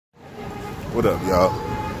What up, y'all?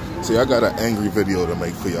 See, I got an angry video to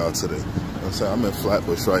make for y'all today. You know what I'm saying? I'm in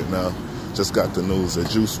Flatbush right now. Just got the news that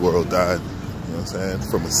Juice WRLD died, you know what I'm saying,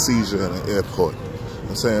 from a seizure in an airport. You know what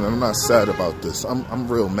I'm saying? I'm not sad about this. I'm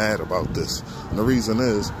real mad about this. And the reason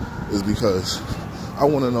is because I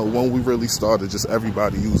want to know when we really started just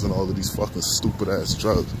everybody using all of these fucking stupid ass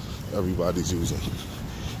drugs everybody's using.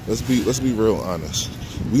 Let's be real honest.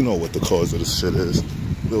 We know what the cause of this shit is.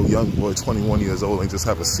 Little young boy, 21 years old, ain't just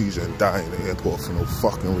have a seizure and die in the airport for no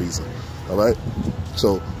fucking reason. All right?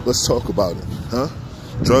 So let's talk about it, huh?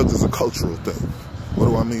 Drugs is a cultural thing. What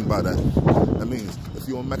do I mean by that? That means if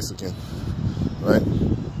you're a Mexican, right?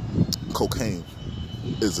 Cocaine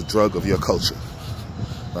is a drug of your culture,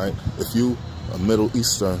 right? If you a Middle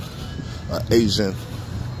Eastern, Asian,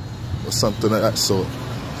 or something of that sort,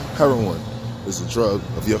 heroin is a drug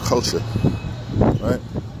of your culture, right?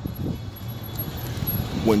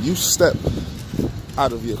 When you step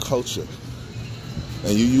out of your culture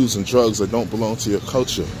and you're using drugs that don't belong to your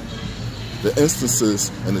culture, the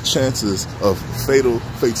instances and the chances of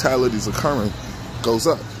fatalities occurring goes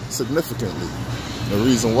up significantly. The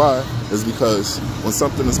reason why is because when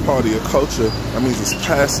something is part of your culture, that means it's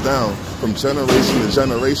passed down from generation to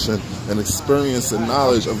generation, and experience and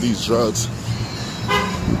knowledge of these drugs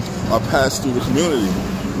are passed through the community.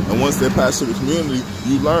 And once they're passed through the community,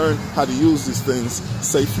 you learn how to use these things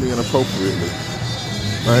safely and appropriately,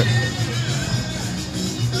 right?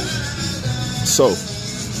 So,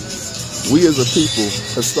 we as a people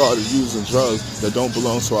have started using drugs that don't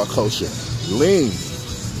belong to our culture. Lean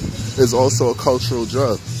is also a cultural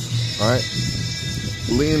drug, all right?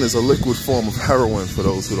 Lean is a liquid form of heroin for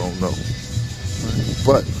those who don't know, right?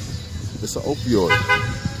 But it's an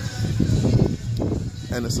opioid.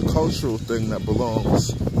 And it's a cultural thing that belongs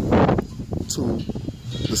to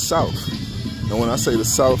the South. And when I say the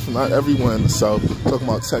South, not everywhere in the South. I'm talking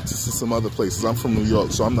about Texas and some other places. I'm from New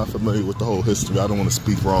York, so I'm not familiar with the whole history. I don't want to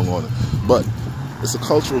speak wrong on it. But it's a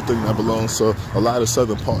cultural thing that belongs to a lot of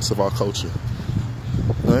southern parts of our culture,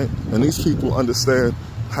 right? And these people understand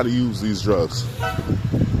how to use these drugs.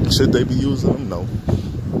 Should they be using them? No.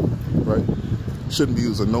 Right? Shouldn't be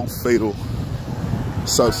using no fatal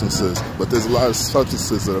substances, but there's a lot of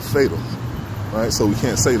substances that are fatal, right? So we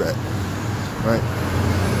can't say that, right?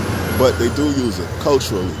 But they do use it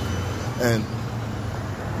culturally, and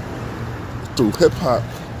through hip-hop,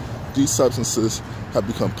 these substances have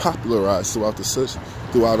become popularized throughout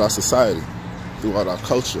our society, throughout our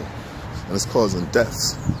culture, and it's causing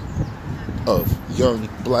deaths of young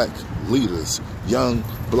black leaders, young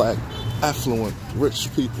black affluent rich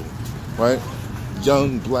people, right?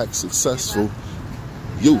 Young black successful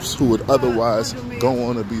youths who would otherwise go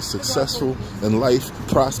on to be successful in life,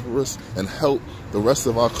 prosperous, and help the rest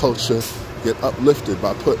of our culture get uplifted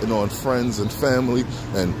by putting on friends and family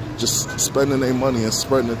and just spending their money and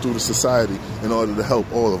spreading it through the society in order to help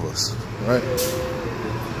all of us, right?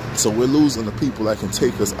 So we're losing the people that can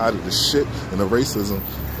take us out of the shit and the racism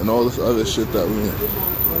and all this other shit that we're in,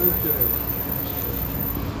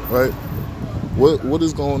 right? What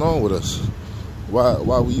is going on with us? Why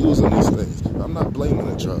are we using these things? I'm not blaming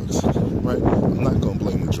the drugs, right? I'm not going to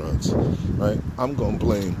blame the drugs, right? I'm going to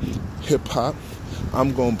blame hip-hop.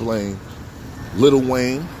 I'm going to blame Lil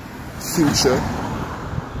Wayne, Future,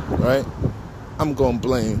 right? I'm going to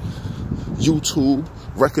blame YouTube,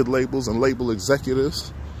 record labels, and label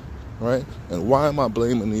executives, right? And why am I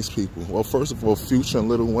blaming these people? Well, first of all, Future and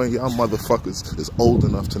Lil Wayne, y'all motherfuckers is old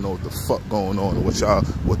enough to know what the fuck going on and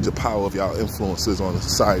what the power of y'all influence is on the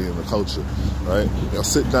society and the culture, right? Y'all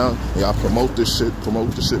sit down and y'all promote this shit through our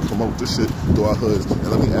hoods. And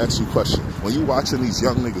let me ask you a question. When you watching these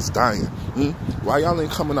young niggas dying, why y'all ain't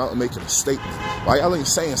coming out and making a statement? Why y'all ain't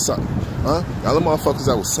saying something, huh? Y'all the motherfuckers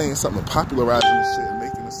that was saying something, popularizing this shit, and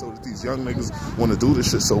making it so that these young niggas want to do this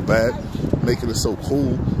shit so bad, making it so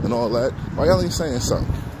cool and all that. Why y'all ain't saying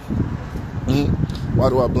something? Why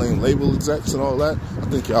do I blame label execs and all that? I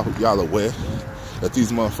think y'all aware that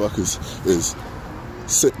these motherfuckers is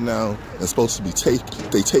sitting down and supposed to be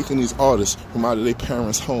taking these artists from out of their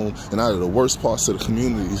parents' home and out of the worst parts of the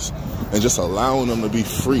communities and just allowing them to be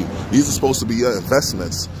free. These are supposed to be your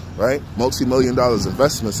investments, right? Multi-million-dollar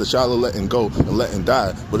investments that y'all are letting go and letting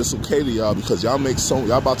die. But it's okay to y'all because y'all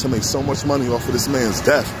about to make so much money off of this man's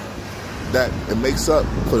death that it makes up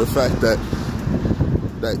for the fact that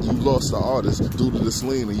you lost the artist due to this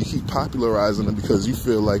lean, and you keep popularizing them because you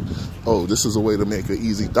feel like, oh, this is a way to make an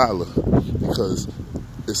easy dollar because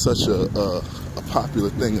it's such a popular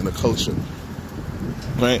thing in the culture,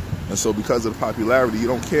 right? And so because of the popularity, you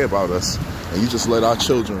don't care about us, and you just let our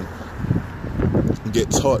children get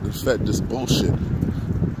taught and fed this bullshit.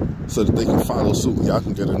 so that they can follow suit and y'all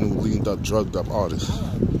can get a new leaned up, drugged up artist,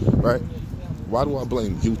 right? Why do I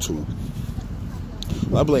blame YouTube?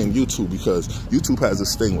 I blame YouTube because YouTube has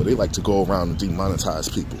this thing where they like to go around and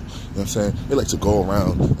demonetize people. You know what I'm saying? They like to go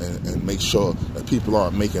around and make sure that people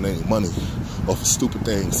aren't making any money off of stupid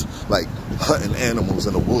things like hunting animals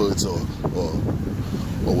in the woods or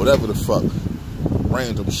whatever the fuck.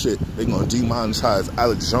 Random shit. They're going to demonetize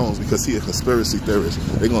Alex Jones because he a conspiracy theorist.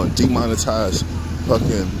 They're going to demonetize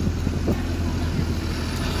fucking...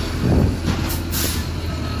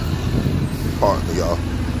 Pardon me, y'all.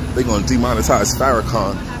 They're going to demonetize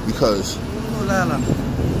Farrakhan because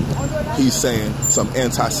he's saying some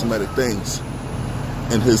anti-Semitic things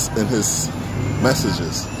in his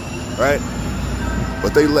messages, right?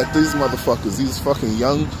 But they let these motherfuckers, these fucking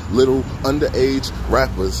young, little, underage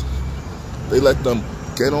rappers, they let them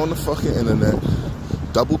get on the fucking internet,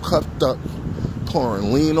 double cupped up,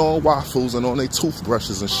 pouring lean on waffles and on their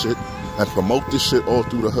toothbrushes and shit, and promote this shit all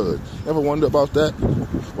through the hood. Ever wonder about that?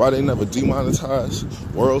 Why they never demonetized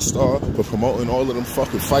World Star for promoting all of them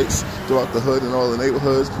fucking fights throughout the hood and all the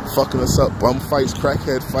neighborhoods, fucking us up, bum fights,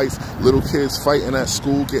 crackhead fights, little kids fighting at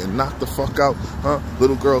school, getting knocked the fuck out,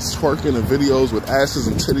 little girls twerking in videos with asses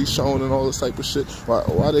and titties showing and all this type of shit.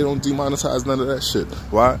 Why they don't demonetize none of that shit?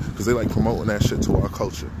 Why? Because they like promoting that shit to our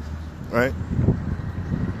culture, right?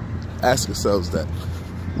 Ask yourselves that.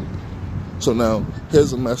 So now,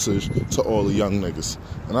 here's a message to all the young niggas.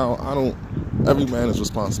 And I don't, every man is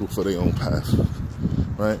responsible for their own path,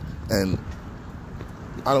 right? And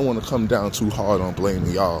I don't want to come down too hard on blaming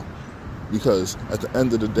y'all, because at the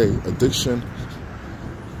end of the day, addiction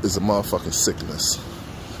is a motherfucking sickness.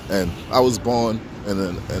 And I was born in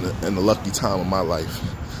a lucky time of my life.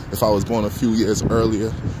 If I was born a few years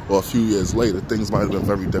earlier or a few years later, things might have been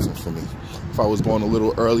very different for me. If I was born a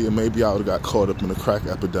little earlier, maybe I would have got caught up in the crack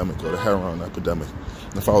epidemic or the heroin epidemic.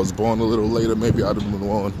 And if I was born a little later, maybe I'd have been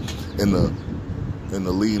born in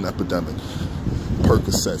the lean epidemic,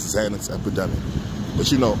 Percocet, Xanax epidemic.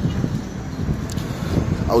 But you know,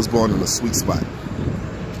 I was born in a sweet spot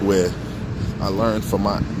where I learned from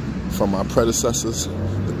my predecessors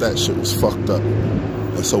that shit was fucked up.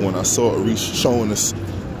 And so when I saw it showing its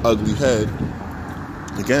ugly head,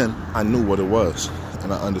 again, I knew what it was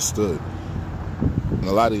and I understood. And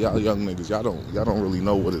a lot of y'all young niggas, y'all don't really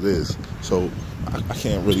know what it is. So I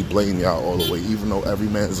can't really blame y'all all the way, even though every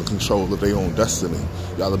man is in control of their own destiny.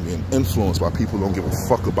 Y'all are being influenced by people who don't give a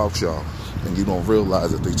fuck about y'all, and you don't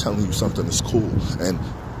realize that they telling you something is cool. And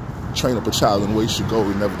train up a child in the way you should go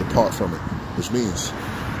and never depart from it, which means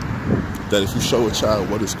that if you show a child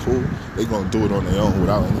what is cool, they're gonna do it on their own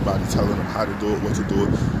without anybody telling them how to do it, what to do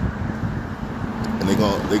it. And they're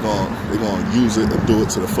gonna use it and do it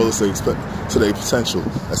to the fullest to their potential,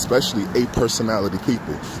 especially A-personality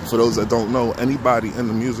people. For those that don't know, anybody in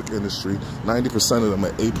the music industry, 90% of them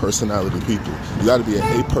are A-personality people. You gotta be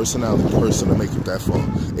an A-personality person to make it that far.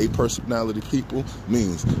 A-personality people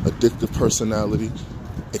means addictive personality,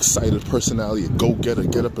 excited personality, a go-getter,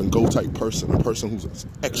 get up and go type person, a person who's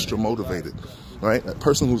extra motivated, right? A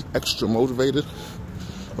person who's extra motivated,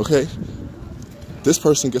 okay? This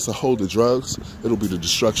person gets a hold of drugs, it'll be the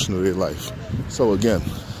destruction of their life. So again,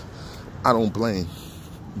 I don't blame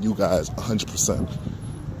you guys 100%,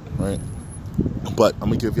 right? But I'm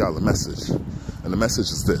gonna give y'all a message, and the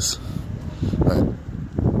message is this, right?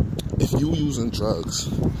 If you using drugs,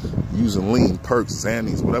 using lean, perks,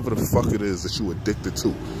 Xannies, whatever the fuck it is that you addicted to,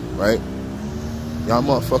 right? Y'all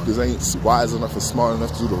motherfuckers ain't wise enough or smart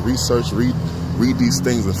enough to do the research, read these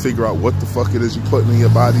things and figure out what the fuck it is you putting in your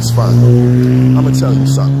body's fine. I'm gonna tell you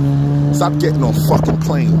something. Stop getting on fucking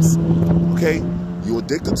planes, okay? You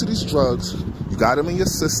addicted to these drugs, you got them in your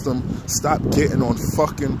system, stop getting on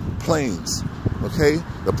fucking planes, okay?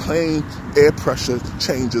 The plane air pressure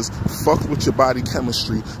changes, fucks with your body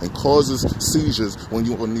chemistry and causes seizures when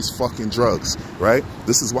you're on these fucking drugs, right?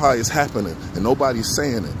 This is why it's happening and nobody's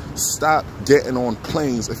saying it. Stop getting on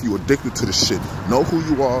planes if you're addicted to the shit. Know who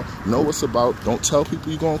you are, know what's about. Don't tell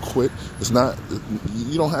people you're gonna quit. It's not,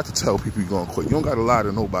 you don't have to tell people you're gonna quit. You don't gotta lie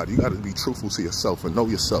to nobody. You gotta be truthful to yourself and know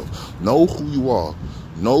yourself. Know who you are.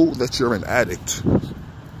 Know that you're an addict.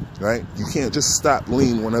 Right? You can't just stop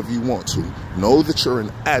lean whenever you want to. Know that you're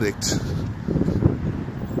an addict,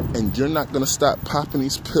 and you're not gonna stop popping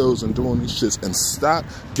these pills and doing these shits, and stop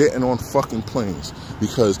getting on fucking planes.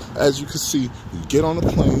 Because as you can see, you get on the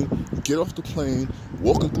plane, you get off the plane,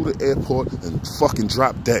 walking through the airport, and fucking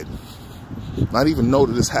drop dead. Not even know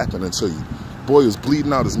that this happened until you. Boy was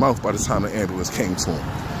bleeding out his mouth by the time the ambulance came to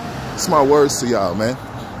him. It's my words to y'all, man.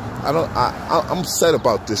 I'm upset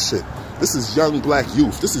about this shit. This is young black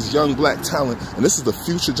youth. This is young black talent. And this is the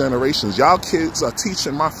future generations. Y'all kids are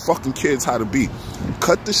teaching my fucking kids how to be.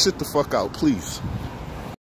 Cut this shit the fuck out, please.